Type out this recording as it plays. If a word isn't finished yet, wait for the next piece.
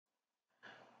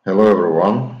Hello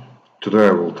everyone. Today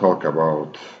I will talk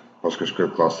about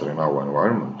PostgreSQL cluster in our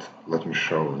environment. Let me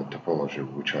show the topology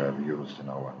which I have used in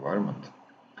our environment.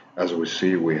 As we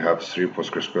see, we have three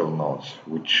PostgreSQL nodes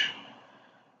which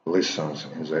listens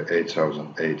in the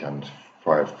 8008 and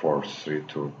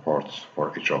 5432 ports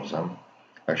for each of them.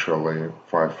 Actually,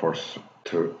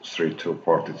 5432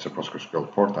 port is a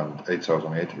PostgreSQL port and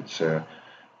 8008 it's a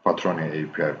Patroni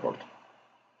API port.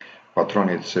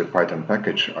 Patroni is a Python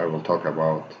package I will talk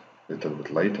about a little bit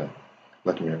later.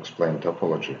 Let me explain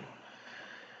topology.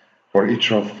 For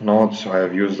each of nodes, I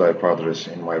have used IP address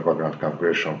in my background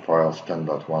configuration files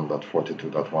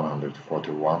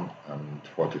 10.1.42.141 and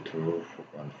 42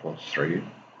 and 43.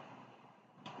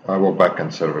 Our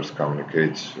backend servers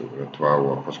communicates to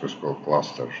our PostgreSQL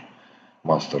cluster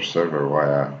master server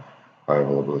via high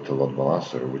availability load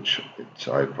balancer, which its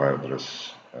IP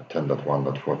address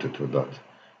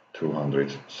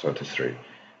 10.1.42.233,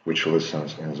 which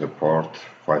listens in the port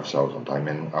 5000. I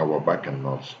mean, our backend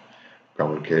nodes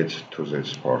communicate to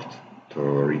this port to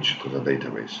reach to the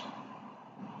database.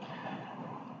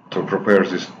 To prepare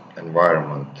this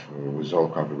environment with all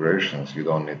configurations, you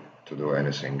don't need to do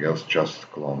anything else,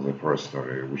 just clone the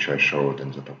repository which I showed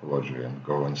in the topology and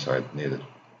go inside needed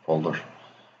folder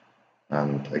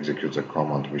and execute the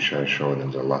command which I showed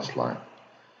in the last line.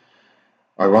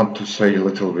 I want to say a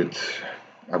little bit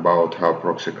about how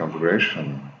proxy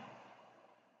configuration.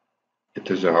 It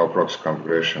is a how proxy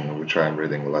configuration which I am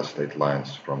reading last 8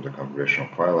 lines from the configuration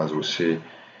file. As we see,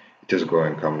 it is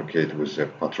going to communicate with the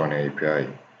Patroni API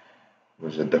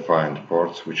with the defined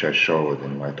ports which I showed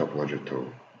in my topology tool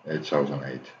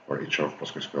 8008 for each of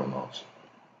PostgreSQL nodes.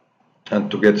 And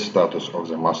to get status of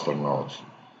the master node,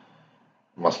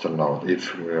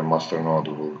 if a master node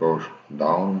will go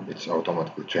down, it's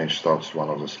automatically change status one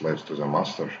of the slaves to the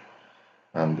master,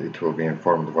 and it will be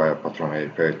informed via Patroni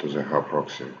API to the hub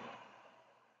proxy.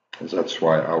 That's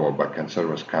why our backend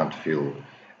servers can't feel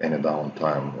any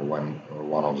downtime when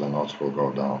one of the nodes will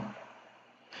go down.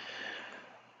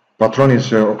 Patroni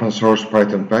is an open source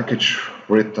Python package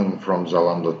written from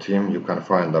Zalando team. You can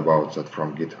find about that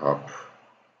from GitHub.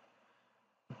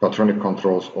 Patroni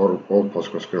controls all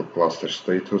PostgreSQL cluster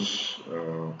status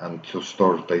and to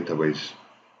store database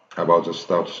about the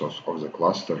status of the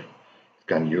cluster. It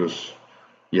can use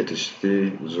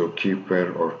ETCD,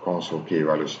 Zookeeper, or console key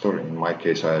value store. In my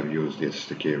case, I have used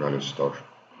ETCD key value store.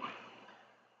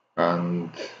 And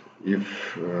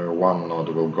if one node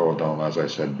will go down, as I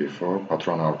said before,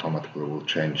 Patroni automatically will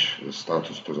change the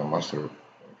status to the master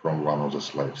from one of the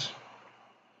slaves.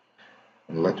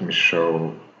 And let me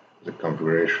show the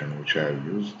configuration which I have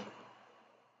used.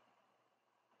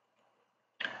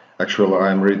 Actually,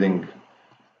 I am reading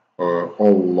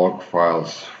all log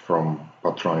files from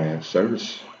Patroni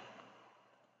service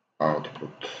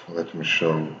output. Let me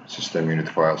show system unit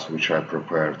files which I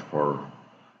prepared for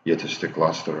ETCD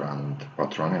cluster and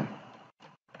Patroni.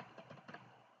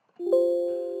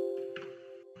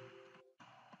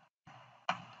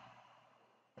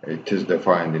 It is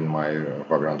defined in my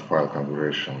background file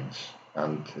configurations,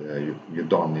 and you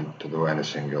don't need to do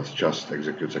anything else, just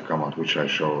execute the command which I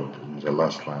showed in the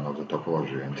last line of the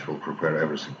topology, and it will prepare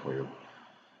everything for you.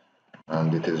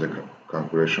 And it is a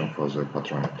configuration for the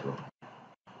Patroni tool.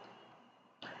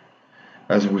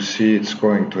 As we see, it's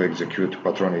going to execute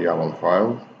Patroni YAML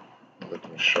file. Let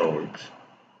me show it.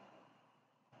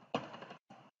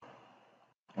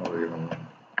 Or even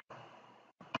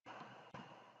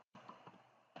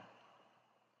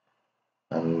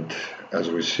and as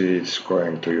we see, it's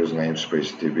going to use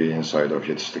namespace db inside of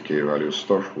ETCD value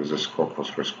store with the scope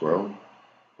PostgreSQL.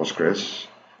 Postgres.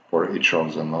 For each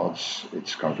of the nodes,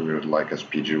 it's configured like as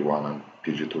PG1 and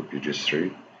PG2,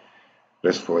 PG3.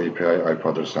 RESTful API, IP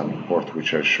address and port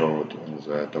which I showed in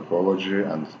the topology,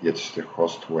 and ETCD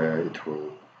host where it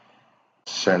will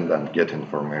send and get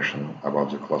information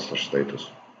about the cluster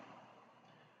status.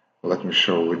 Let me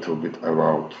show a little bit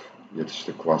about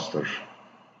ETCD cluster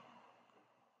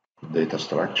data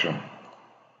structure.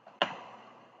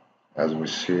 As we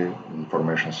see,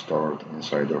 information stored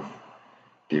inside of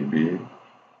DB,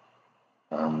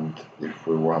 and if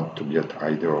we want to get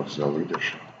ID of the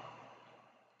leadership,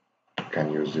 we can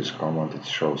use this command. It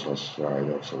shows us the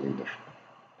ID of the leader.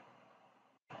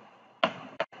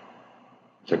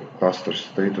 The cluster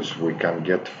status we can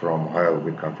get from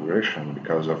HaLB configuration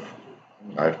because of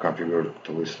I've configured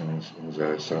to listen in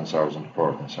the 7000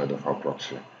 port inside of our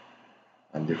proxy.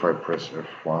 And if I press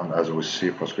F1, as we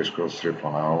see, PostgreSQL 3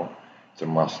 for now, the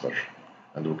master,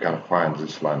 and we can find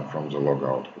this line from the log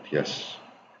output. Yes,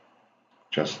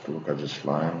 just look at this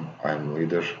line. I'm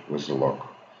leader with the log.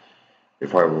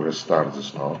 If I will restart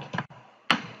this node,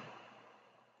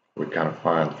 can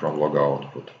find from log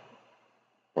output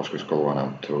PostgreSQL 1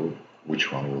 and 2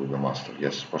 which one will be master.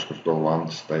 Yes, PostgreSQL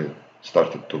 1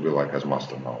 started to be like as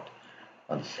master node,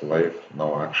 and slave,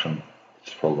 no action,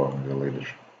 it's following the leader.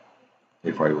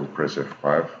 If I will press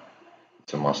F5,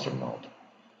 it's a master node.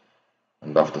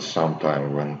 And after some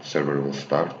time when server will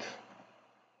start,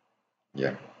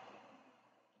 yeah,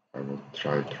 I will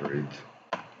try to read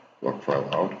log file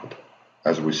output.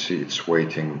 As we see, it's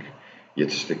waiting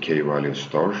ETCD value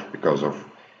store because of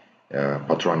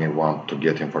Patroni want to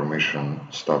get information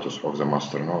status of the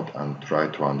master node and try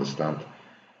to understand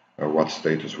what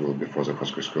status will be for the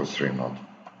PostgreSQL 3 node.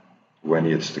 When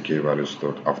ETCD value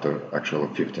stored after actual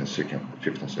 15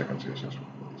 seconds, yes,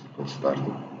 it will start.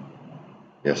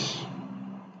 Yes,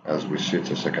 as we see,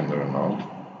 it's a secondary node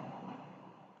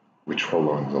which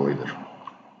following the leader.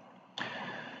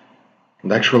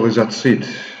 And actually that's it.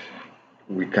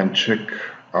 We can check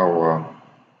our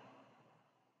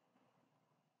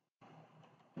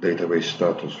database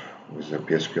status with the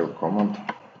PSQL command.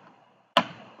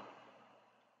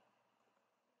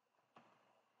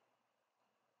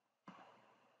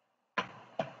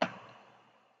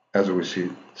 As we see,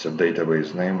 it's a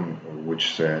database name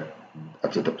which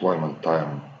at the deployment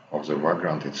time of the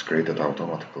vagrant it's created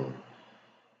automatically,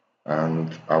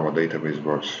 and our database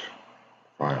works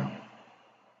fine.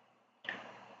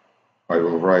 I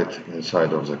will write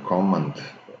inside of the comment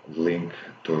link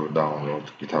to download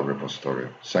GitHub repository.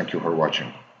 Thank you for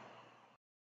watching.